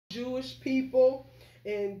Jewish people,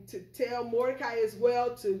 and to tell Mordecai as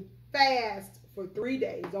well to fast for 3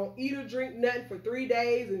 days. Don't eat or drink nothing for 3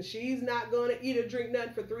 days, and she's not going to eat or drink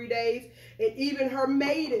nothing for 3 days. And even her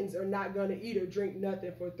maidens are not going to eat or drink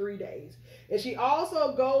nothing for 3 days. And she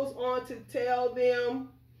also goes on to tell them,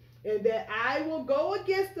 and that I will go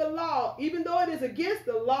against the law, even though it is against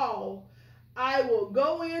the law, I will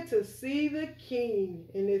go in to see the king.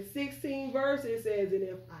 In the 16th verse, it says, and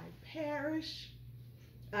if I perish,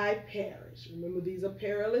 I perish. Remember, these are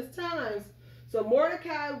perilous times. So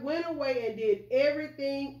Mordecai went away and did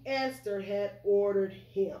everything Esther had ordered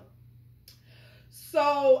him.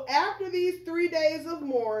 So after these 3 days of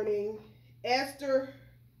mourning, Esther,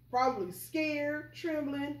 probably scared,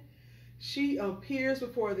 trembling, she appears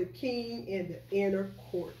before the king in the inner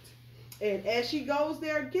court. And as she goes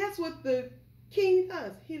there, guess what the king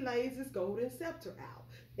does? He lays his golden scepter out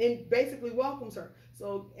and basically welcomes her.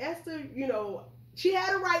 So Esther, she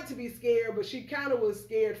had a right to be scared, but she kind of was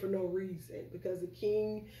scared for no reason, because the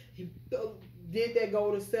king, he did that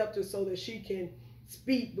golden scepter so that she can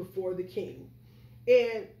speak before the king.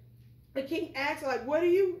 And the king asked her, like, what do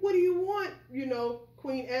you want?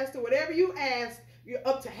 Queen Esther, whatever you ask, you're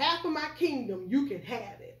up to half of my kingdom, you can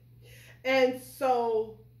have it. And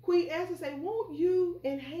so Queen Esther said, won't you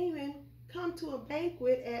and Haman come to a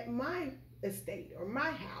banquet at my estate or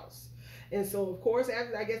my house? And so, of course,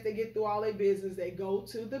 after I guess they get through all their business, they go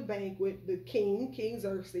to the banquet, the King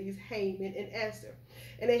Xerxes, Haman, and Esther.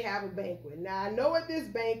 And they have a banquet. Now, I know at this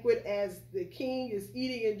banquet, as the king is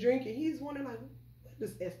eating and drinking, he's wondering, like, what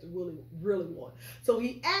does Esther really want? So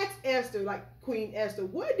he asks Esther, like, Queen Esther,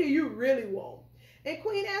 what do you really want? And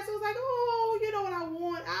Queen Esther was like, oh, you know what I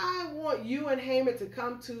want? I want you and Haman to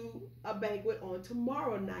come to a banquet on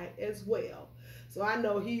tomorrow night as well. So I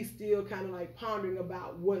know he's still kind of like pondering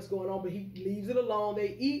about what's going on, but he leaves it alone.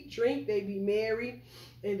 They eat, drink, they be merry.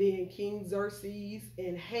 And then King Xerxes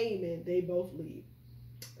and Haman, they both leave.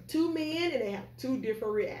 Two men, and they have two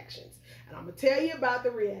different reactions. And I'm going to tell you about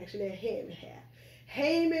the reaction that Haman had.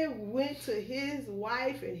 Haman went to his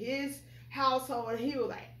wife and his household, and he was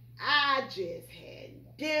like, I just had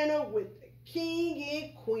dinner with the king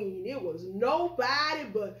and queen. It was nobody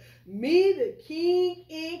but me, the king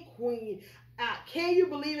and queen. Can you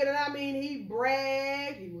believe it? And I mean, he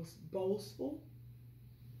bragged. He was boastful,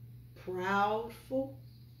 proudful,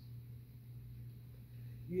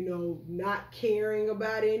 not caring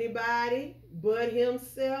about anybody but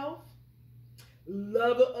himself,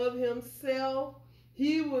 lover of himself.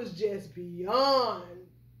 He was just beyond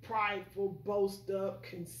prideful, boast up,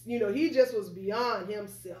 he just was beyond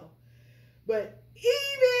himself. But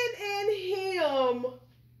even in him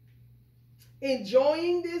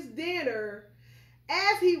enjoying this dinner,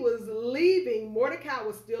 as he was leaving, Mordecai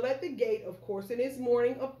was still at the gate, of course, in his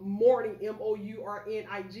mourning,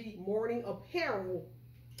 M-O-U-R-N-I-G, mourning apparel.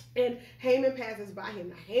 And Haman passes by him.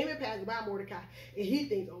 Now, Haman passes by Mordecai, and he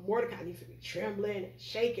thinks, oh, Mordecai needs to be trembling and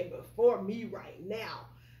shaking before me right now.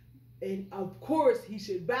 And, of course, he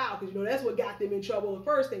should bow, because, that's what got them in trouble. The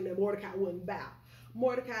first thing, that Mordecai wouldn't bow.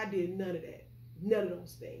 Mordecai did none of that. None of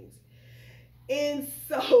those things. And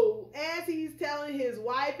so, as he's telling his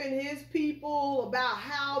wife and his people about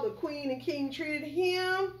how the queen and king treated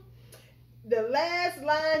him, the last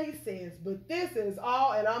line he says, but this is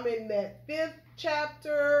all, and I'm in that 5th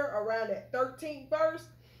chapter, around that 13th verse,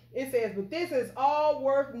 it says, but this is all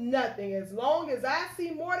worth nothing as long as I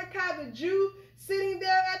see Mordecai the Jew sitting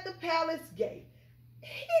there at the palace gate.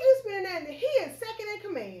 He just been there, he is second in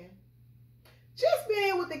command. Just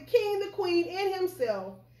been with the king, the queen, and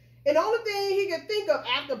himself. And the only thing he could think of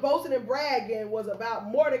after boasting and bragging was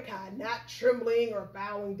about Mordecai not trembling or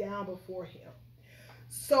bowing down before him.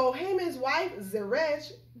 So Haman's wife,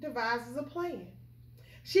 Zeresh, devises a plan.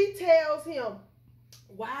 She tells him,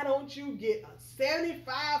 why don't you get a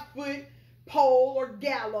 75-foot pole or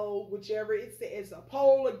gallows, whichever it's a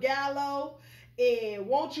pole or gallows, and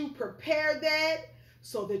won't you prepare that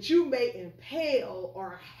so that you may impale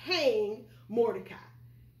or hang Mordecai?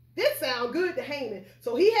 This sounds good to Haman.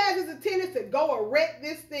 So he has his attendants to go erect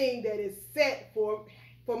this thing that is set for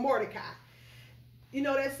Mordecai. You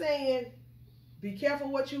know that saying, be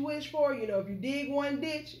careful what you wish for. If you dig one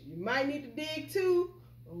ditch, you might need to dig two.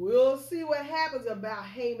 We'll see what happens about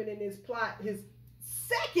Haman and his plot, his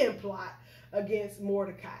second plot against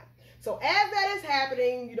Mordecai. So as that is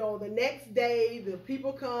happening, the next day, the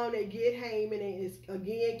people come, they get Haman, and it's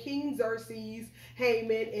again King Xerxes,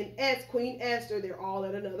 Haman, and Queen Esther. They're all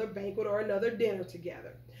at another banquet or another dinner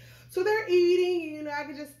together. So they're eating,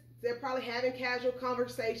 they're probably having casual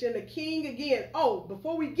conversation. The king again,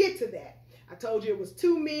 before we get to that, I told you it was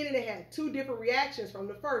two men and they had two different reactions from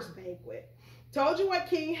the first banquet. Told you what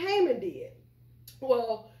King Haman did.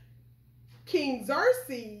 Well, King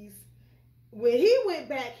Xerxes, when he went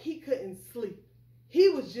back, he couldn't sleep. He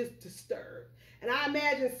was just disturbed. And I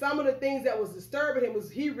imagine some of the things that was disturbing him was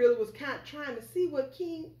he really was kind of trying to see what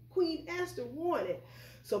Queen Esther wanted.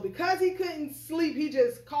 So because he couldn't sleep, he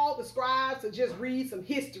just called the scribes to just read some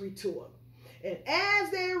history to him. And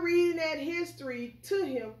as they're reading that history to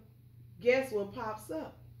him, guess what pops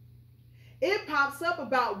up? It pops up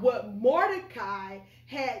about what Mordecai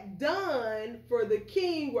had done for the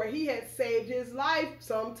king, where he had saved his life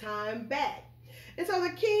some time back. And so the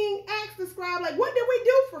king asked the scribe, like, what did we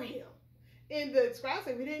do for him? And the scribe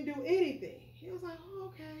said, we didn't do anything. He was like,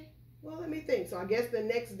 oh, okay, well, let me think. So I guess the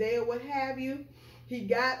next day or what have you, he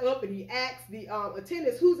got up and he asked the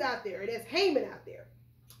attendants, who's out there? And there's Haman out there.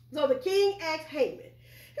 So the king asked Haman.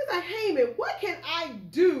 He's like, Haman, what can I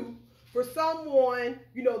do for someone,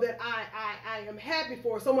 that I am happy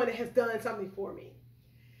for, someone that has done something for me?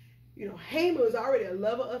 Haman was already a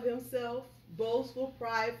lover of himself, boastful,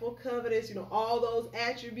 prideful, covetous, all those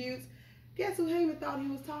attributes. Guess who Haman thought he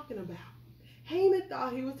was talking about? Haman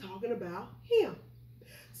thought he was talking about him.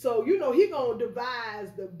 So, he going to devise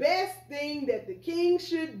the best thing that the king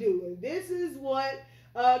should do. And this is what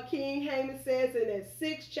King Haman says in that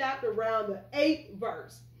 6th chapter, around the 8th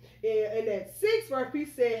verse. In that 6th verse, he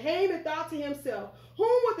said, Haman thought to himself, whom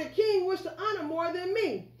would the king wish to honor more than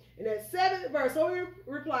me? In that 7th verse, so he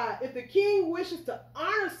replied, if the king wishes to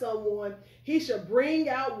honor someone, he should bring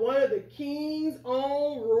out one of the king's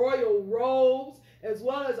own royal robes, as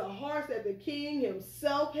well as a horse that the king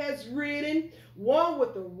himself has ridden, one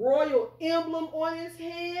with the royal emblem on his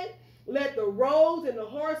head. Let the robes and the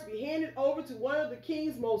horse be handed over to one of the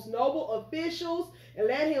king's most noble officials, and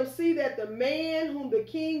let him see that the man whom the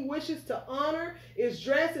king wishes to honor is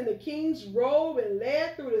dressed in the king's robe and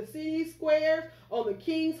led through the city squares on the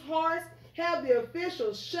king's horse. Have the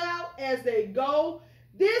officials shout as they go,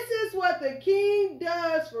 this is what the king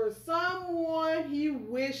does for someone he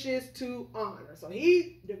wishes to honor. So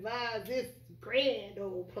he devised this grand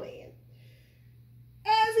old plan.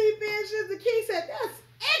 As he finishes, the king said, that's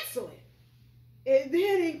excellent. And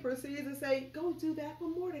then he proceeds to say, go do that for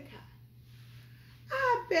Mordecai.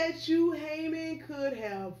 I bet you Haman could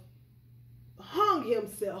have hung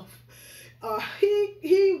himself.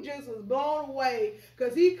 He just was blown away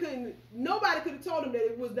because nobody could have told him that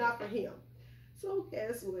it was not for him. So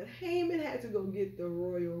guess what? Haman had to go get the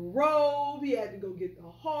royal robe. He had to go get the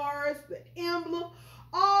horse, the emblem,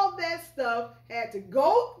 all that stuff. Had to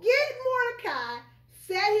go get Mordecai,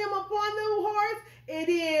 set him upon the horse, and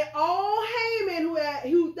then old Haman,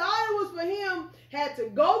 who thought it was for him, had to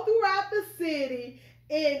go throughout the city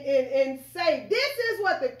and say, this is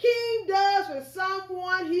what the king does for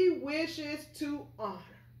someone he wishes to honor.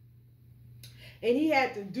 And he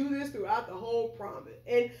had to do this throughout the whole province.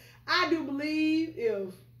 And I do believe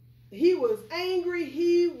if he was angry,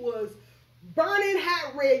 he was burning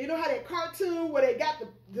hot red. You know how that cartoon where they got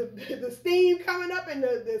the steam coming up and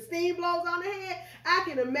the steam blows on the head? I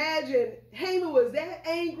can imagine Haman was that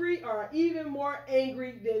angry or even more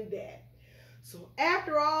angry than that. So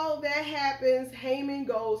after all that happens, Haman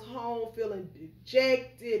goes home feeling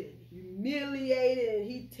dejected and humiliated, and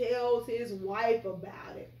he tells his wife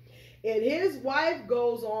about it. And his wife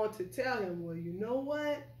goes on to tell him, well, you know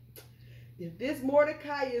what? If this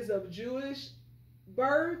Mordecai is of Jewish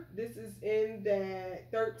birth, this is in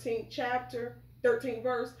that 13th chapter, 13th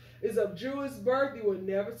verse, is of Jewish birth, you will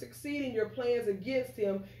never succeed in your plans against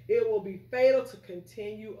him. It will be fatal to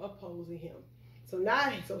continue opposing him.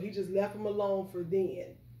 So he just left him alone for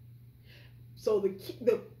then. So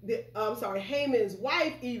Haman's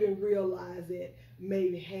wife even realized that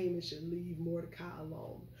maybe Haman should leave Mordecai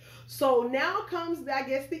alone. So now comes, I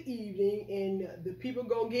guess, the evening, and the people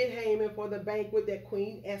go get Haman for the banquet that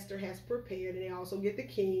Queen Esther has prepared, and they also get the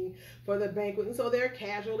king for the banquet. And so they're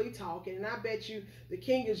casually talking, and I bet you the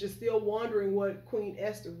king is just still wondering what Queen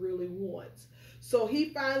Esther really wants. So he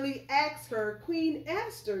finally asks her, Queen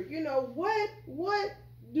Esther, what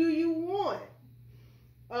do you want?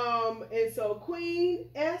 And so Queen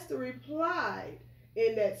Esther replied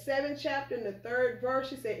in that 7th chapter in the 3rd verse,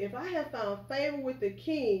 she said, if I have found favor with the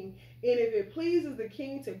king, and if it pleases the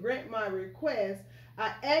king to grant my request,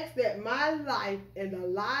 I ask that my life and the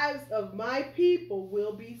lives of my people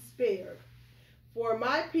will be spared. For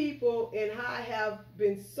my people and I have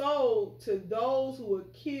been sold to those who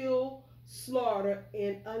would kill, slaughter,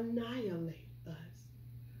 and annihilate us.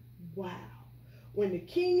 Wow. When the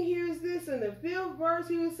king hears this in the 5th verse,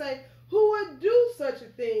 he would say, who would do such a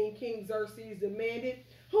thing, King Xerxes demanded?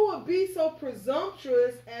 Who would be so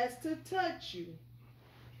presumptuous as to touch you?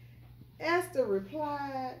 Esther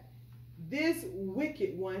replied, this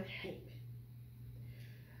wicked one, Haman.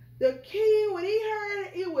 The king, when he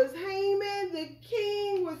heard it was Haman, the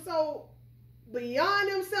king was so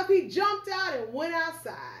beyond himself, he jumped out and went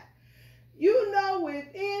outside. You know,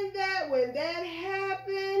 within that, when that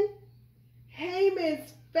happened,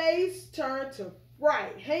 Haman's face turned to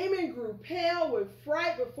fright. Haman grew pale with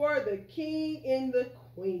fright before the king and the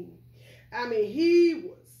queen. I mean, he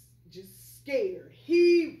was just scared.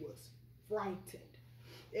 He was frightened.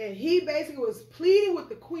 And he basically was pleading with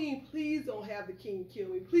the queen, please don't have the king kill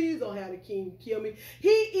me. Please don't have the king kill me.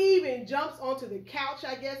 He even jumps onto the couch,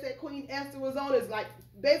 I guess, that Queen Esther was on. It's like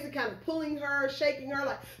basically kind of pulling her, shaking her,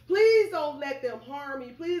 like, please don't let them harm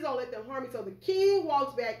me. Please don't let them harm me. So the king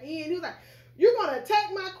walks back in. He was like, you're going to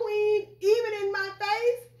attack my queen even in my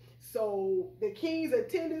face? So the king's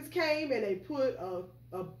attendants came and they put a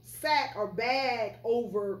sack or bag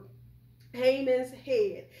over Haman's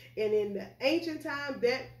head. And in the ancient time,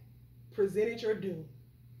 that presented your doom.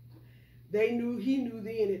 He knew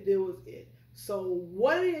then that there was it. So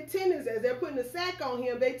one of the attendants, as they're putting the sack on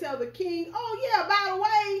him, they tell the king, oh yeah, by the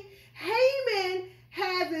way, Haman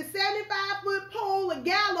has his 75-foot pole, a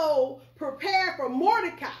gallows, prepared for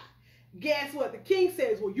Mordecai. Guess what? The king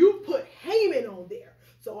says, well, you put Haman on there.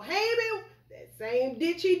 So Haman, that same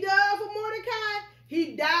ditch he dug for Mordecai,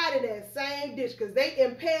 he died in that same ditch because they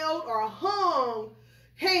impaled or hung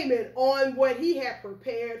Haman on what he had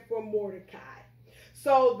prepared for Mordecai.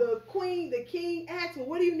 So the king asked, well,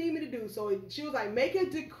 what do you need me to do? So she was like, make a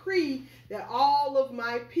decree that all of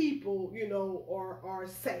my people, are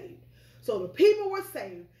saved. So the people were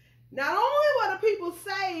saved. Not only were the people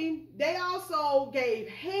saved, they also gave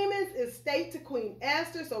Haman's estate to Queen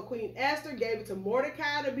Esther. So Queen Esther gave it to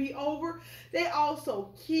Mordecai to be over. They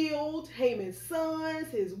also killed Haman's sons,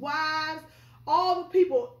 his wives, all the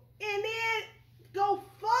people. And then go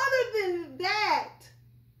further than that.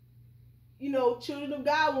 Children of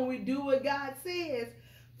God, when we do what God says,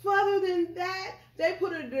 further than that, they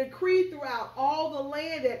put a decree throughout all the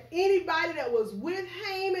land that anybody that was with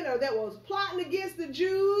Haman or that was plotting against the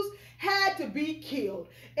Jews had to be killed.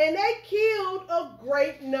 And they killed a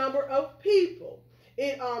great number of people.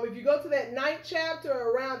 If you go to that 9th chapter,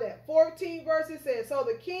 around that 14th verse, it says, so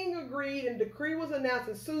the king agreed and decree was announced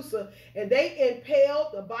in Susa, and they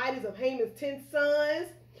impaled the bodies of Haman's 10 sons.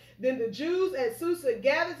 Then the Jews at Susa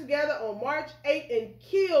gathered together on March 8th and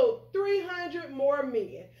killed 300 more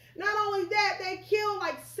men. Not only that, they killed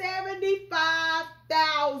like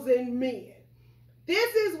 75,000 men.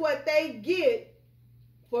 This is what they get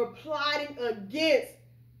for plotting against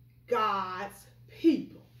God's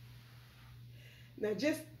people. Now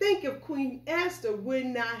just think if Queen Esther would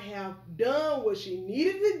not have done what she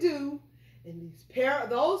needed to do in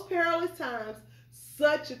those perilous times,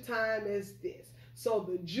 such a time as this. So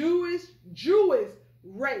the Jewish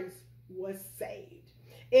race was saved.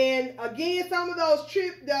 And again, some of those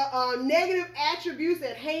negative attributes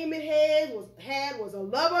that Haman had was a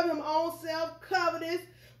love of his own self, covetous,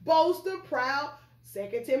 boaster, proud.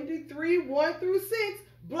 2 Timothy 3:1-6,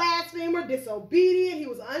 blasphemer, disobedient. He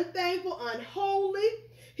was unthankful, unholy.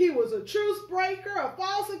 He was a truce breaker, a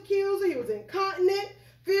false accuser. He was incontinent,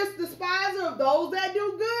 fierce despiser of those that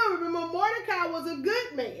do good. Remember, Mordecai was a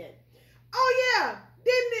good man. Oh yeah,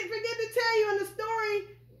 didn't forget to tell you in the story,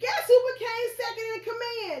 guess who became second in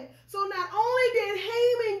command? So not only did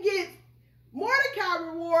Haman get Mordecai's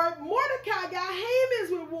reward, Mordecai got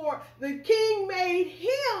Haman's reward. The king made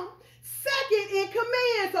him second in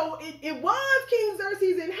command. So it was King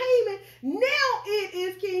Xerxes and Haman. Now it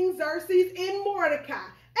is King Xerxes and Mordecai.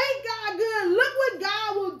 Ain't God good? Look what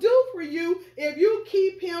God will do for you if you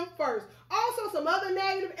keep him first. Also, some other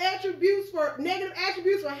negative attributes for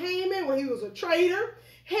Haman: when he was a traitor,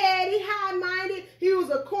 heady, high-minded. He was,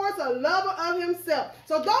 of course, a lover of himself.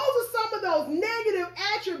 So those are some of those negative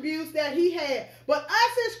attributes that he had. But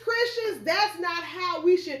us as Christians, that's not how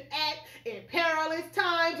we should act in perilous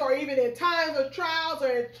times, or even in times of trials or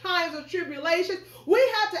in times of tribulations. We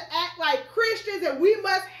have to act like Christians, and we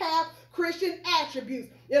must have Christian attributes.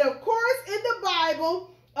 And of course, in the Bible,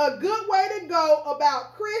 a good way to go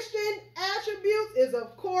about Christian attributes is,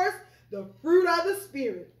 of course, the fruit of the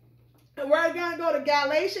Spirit. And we're going to go to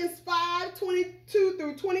Galatians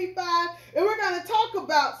 5:22-25, and we're going to talk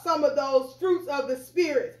about some of those fruits of the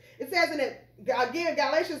Spirit. It says in it, again,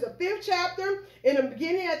 Galatians, the 5th chapter, in the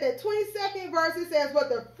beginning at that 22nd verse, it says, but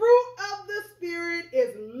the fruit of the Spirit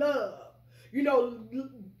is love.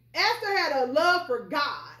 Esther had a love for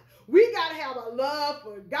God. We got to have a love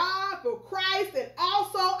for God, for Christ, and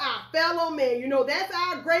also our fellow man. That's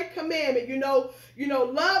our great commandment.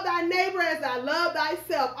 Love thy neighbor as I love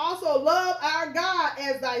thyself. Also love our God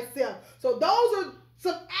as thyself. So those are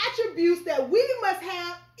some attributes that we must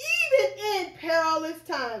have even in perilous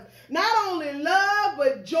times. Not only love,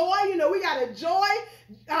 but joy. You know, we got a joy.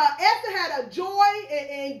 Esther had a joy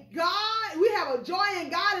in God. We have a joy in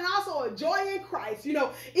God and also a joy in Christ. You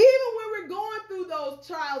know, even when we're going through those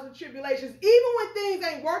trials and tribulations, even when things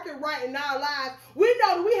ain't working right in our lives, we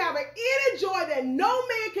know that we have an inner joy that no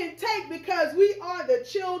man can take because we are the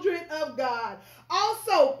children of God.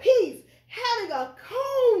 Also, peace, having a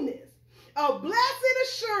coolness, a blessed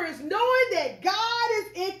assurance, knowing that God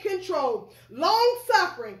is in control, long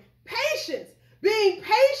suffering, patience, being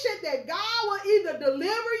patient that God will either deliver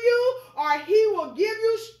you or he will give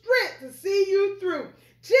you strength to see you through,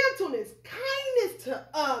 gentleness, kindness to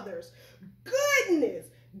others, goodness,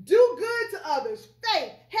 do good to others,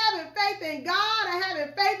 faith, having faith in God or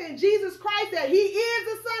having faith in Jesus Christ that he is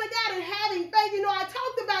the Son of God, and having faith. You know, I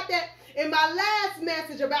talked about that in my last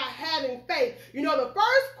message about having faith. You know, the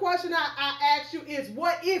first question I asked you is,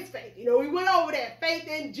 what is faith? You know, we went over that, faith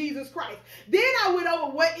in Jesus Christ. Then I went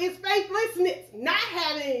over what is faithlessness, not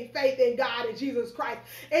having any faith in God and Jesus Christ.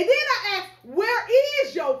 And then I asked, where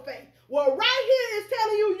is your faith? Well, right here is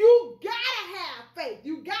telling you, you gotta have faith.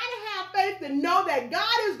 You gotta have faith to know that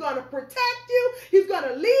God is going to protect you, he's going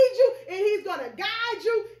to lead you, and he's going to guide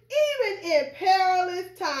you even in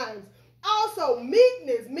perilous times. Also,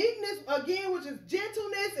 meekness, again, which is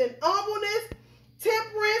gentleness and humbleness,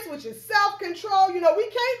 temperance, which is self-control. You know, we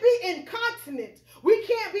can't be incontinent. We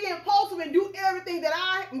can't be impulsive and do everything that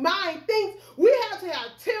our mind thinks. We have to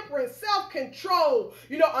have temperance, self-control.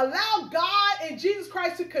 You know, allow God and Jesus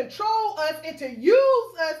Christ to control us and to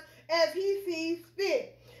use us as he sees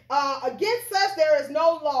fit. Against such there is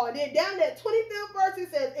no law. And then down that 25th verse,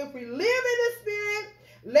 it says, if we live in the Spirit,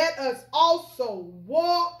 let us also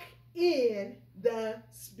walk in the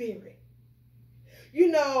Spirit. You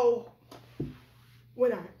know,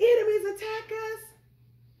 when our enemies attack us,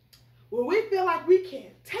 when we feel like we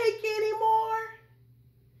can't take anymore,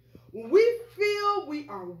 when we feel we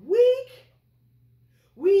are weak,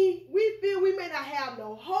 we feel we may not have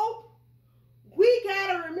no hope, we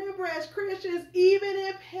got to remember as Christians, even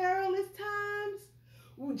in perilous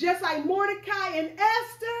times, just like Mordecai and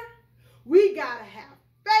Esther, we got to have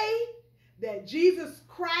faith that Jesus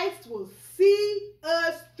Christ will see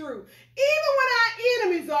us through. Even when our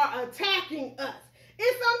enemies are attacking us,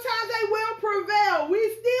 and sometimes they will prevail, we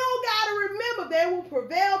still got to remember they will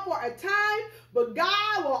prevail for a time, but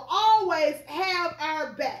God will always have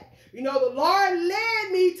our back. You know, the Lord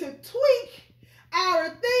led me to tweak our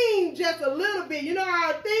theme just a little bit. You know,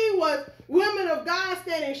 our theme was women of God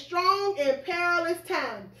standing strong in perilous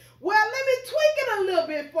times. Well, let me tweak it a little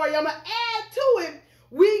bit for you. I'm going to add to it.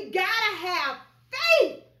 We got to have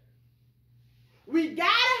faith. We got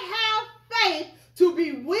to have faith to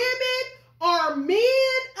be women or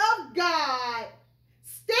men of God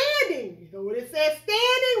standing. You know when it says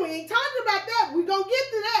standing? We ain't talking about that. We're going to get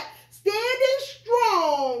to that. Standing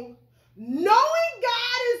strong, knowing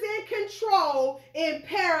God is in control in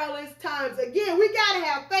perilous times. Again, we got to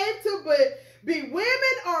have faith to be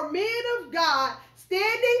women or men of God,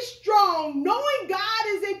 standing strong, knowing God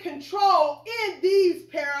is in control in these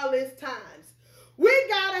perilous times. We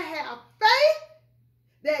got to have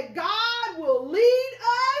faith that God will lead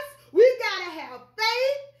us. We got to have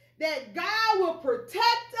faith that God will protect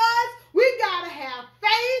us. We got to have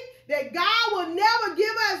faith that God will never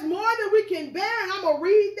give us more than we can bear. And I'm going to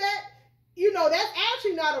read that. You know, that's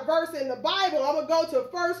actually not a verse in the Bible. I'm going to go to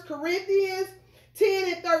 1 Corinthians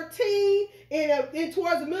 10 and 13. And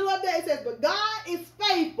towards the middle of that, it says, but God is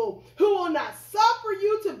faithful, who will not suffer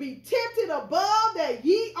you to be tempted above that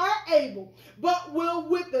ye are able, but will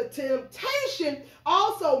with the temptation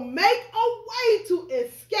also make a way to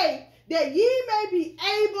escape, that ye may be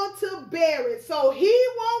able to bear it. So he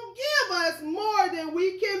won't give us more than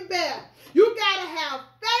we can bear. You got to have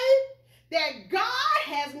faith that God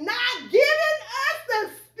has not given us the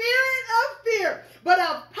spirit of fear, but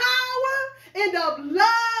of power and of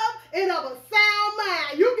love and of a sound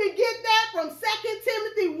mind. You can get that from 2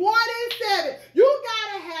 Timothy 1 and 7. You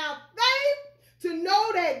got to have faith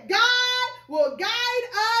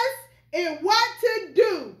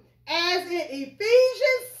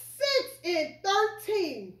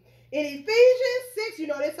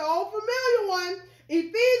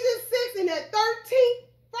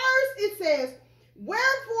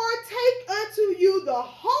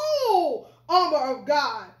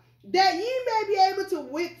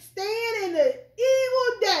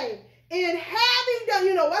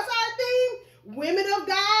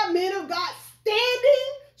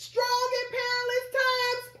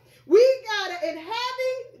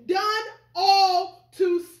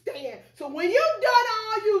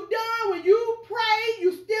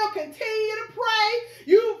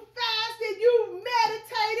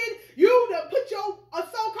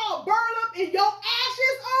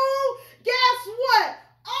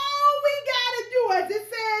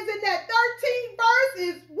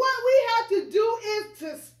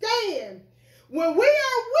saying, when we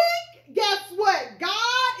are weak, guess what?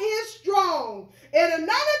 God is strong. And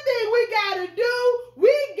another thing we got to do,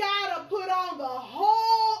 we got to put on the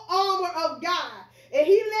whole armor of God. And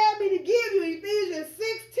he led me to give you Ephesians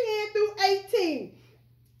 6:10-18.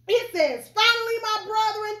 It says, finally, my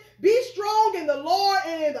brethren, be strong in the Lord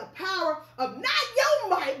and in the power of not your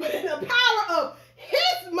might, but in the power of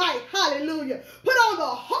his might. Hallelujah. Put on the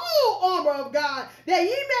whole armor of God, that ye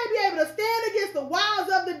may be able to stand against the wiles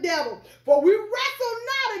of the devil. For we wrestle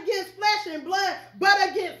not against flesh and blood, but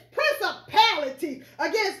against principalities,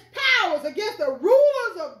 against powers, against the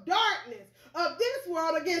rulers of darkness of this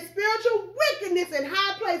world, against spiritual wickedness in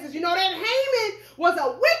high places. You know that Haman was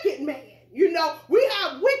a wicked man. You know, we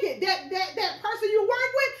have wicked, that person you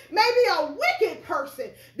work with may be a wicked person.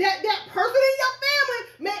 That person in your family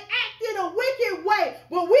may act in a wicked way.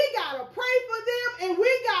 But we got to pray for them, and we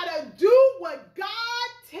got to do what God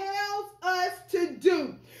tells us to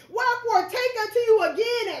do. Wherefore, take unto you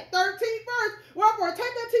again at 13th verse. Wherefore,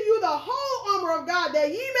 take unto you the whole armor of God, that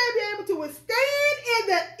ye may be able to withstand in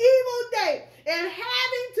the evil day. And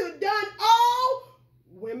having to done all,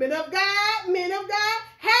 women of God, men of God,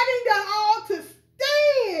 having done all to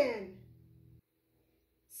stand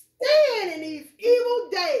in these evil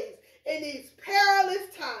days, in these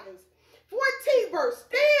perilous times. 14th verse,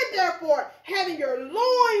 stand therefore, having your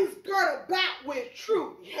loins girt about with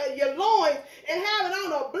truth, your loins, and having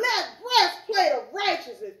on a black breastplate of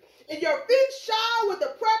righteousness, and your feet shod with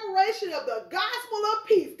the preparation of the gospel of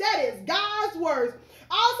peace. That is God's words.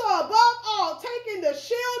 Also, above all, taking the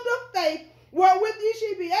shield of faith, wherewith ye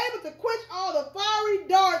shall be able to quench all the fiery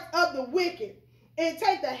darts of the wicked, and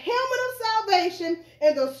take the helmet of salvation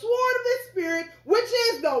and the sword of the Spirit, which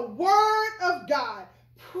is the word of God.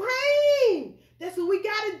 Praying. That's what we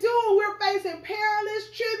got to do when we're facing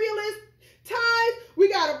perilous, tribulous times. We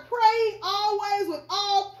got to pray always with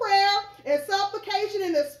all prayer and supplication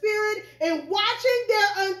in the Spirit, and watching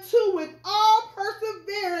thereunto with all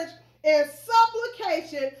perseverance and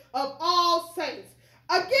supplication of all saints.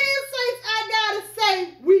 Again, saints, I gotta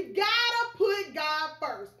say, we gotta put God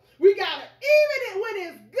first. We gotta, even when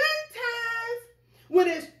it's good times, when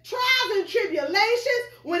it's trials and tribulations,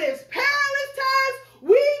 when it's perilous times,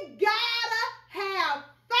 we gotta have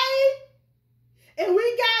faith, and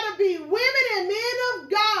we gotta be women and men of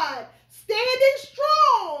God, standing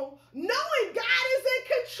strong, knowing God is in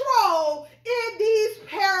control in these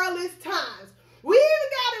perilous times. We even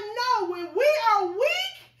gotta know when we are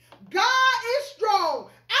weak, God is strong.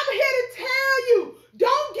 I'm here to tell you,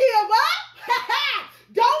 don't give up.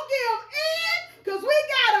 Don't give in, because we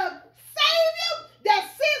got a Savior that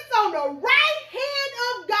sits on the right hand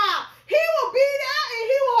of God. He will be there, and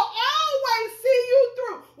he will always see you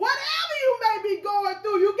through. Whatever you may be going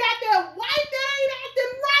through, you got that wife that ain't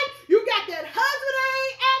acting right. You got that husband that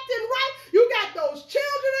ain't acting right. You got those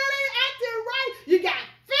children that ain't acting right. You got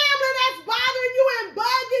family that's bothering you and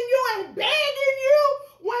bugging you and begging you.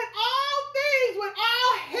 When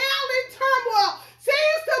all hell and turmoil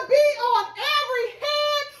seems to be on every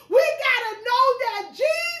hand, we got to know that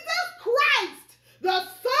Jesus Christ, the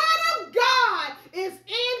Son of God, is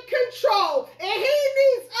in control, and he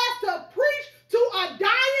needs us to preach to a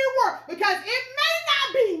dying world, because it may not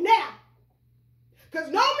be now, because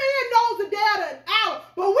no man knows the day or the hour,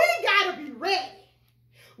 but we got to be ready.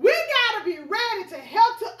 We got to be ready to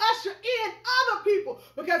help to usher in other people,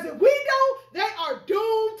 because if we don't, they are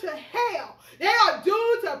doomed to hell. They are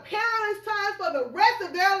doomed to perilous times for the rest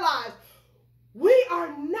of their lives. We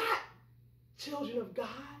are not children of God.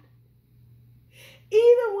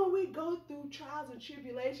 Even when we go through trials and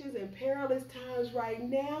tribulations and perilous times right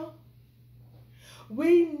now,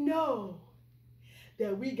 we know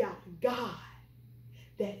that we got God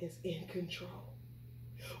that is in control.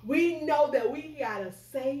 We know that we got a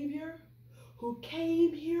Savior who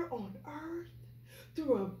came here on earth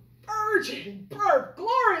through a virgin birth.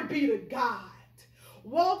 Glory be to God.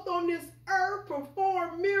 Walked on this earth,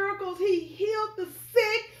 performed miracles. He healed the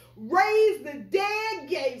sick, raised the dead,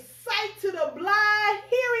 gave sight to the blind,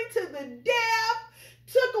 hearing to the deaf,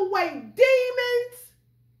 took away demons.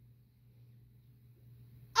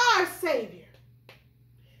 Our Savior.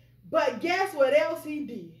 But guess what else he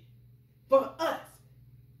did for us?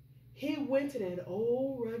 He went to that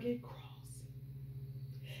old rugged cross,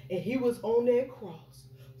 and he was on that cross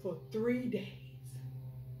for 3 days.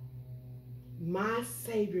 My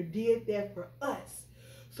Savior did that for us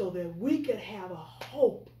so that we could have a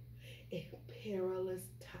hope in perilous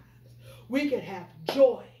times. We could have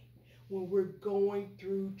joy when we're going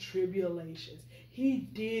through tribulations. He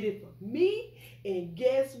did it for me, and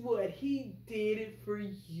guess what? He did it for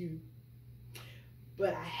you.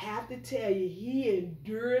 But I have to tell you, he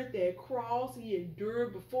endured that cross. He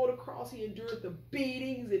endured before the cross. He endured the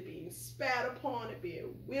beatings, it being spat upon, it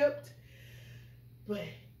being whipped. But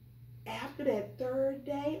after that third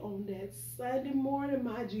day, on that Sunday morning,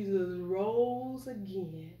 my Jesus rose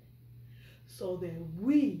again so that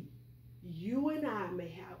we, you and I, may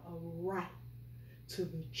have a right to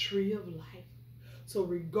the tree of life. So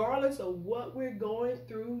regardless of what we're going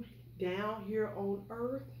through down here on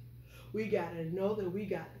earth, we got to know that we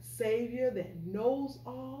got a Savior that knows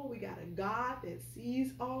all. We got a God that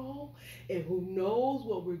sees all and who knows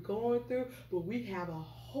what we're going through. But we have a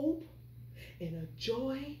hope and a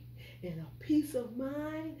joy and a peace of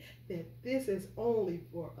mind that this is only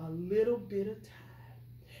for a little bit of time.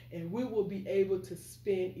 And we will be able to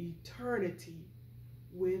spend eternity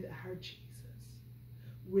with our Jesus,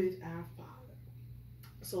 with our Father.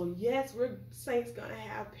 So yes, we're saints gonna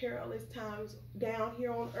have perilous times down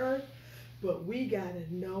here on earth, but we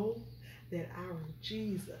gotta know that our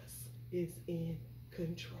Jesus is in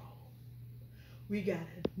control. We gotta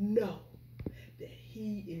know that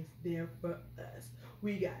he is there for us.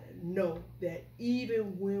 We gotta know that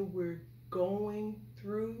even when we're going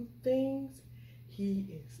through things, he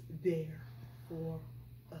is there for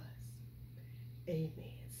us. Amen,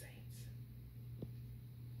 saints.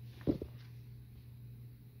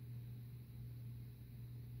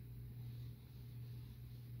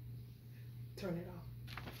 Turn it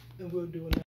off and we'll do another.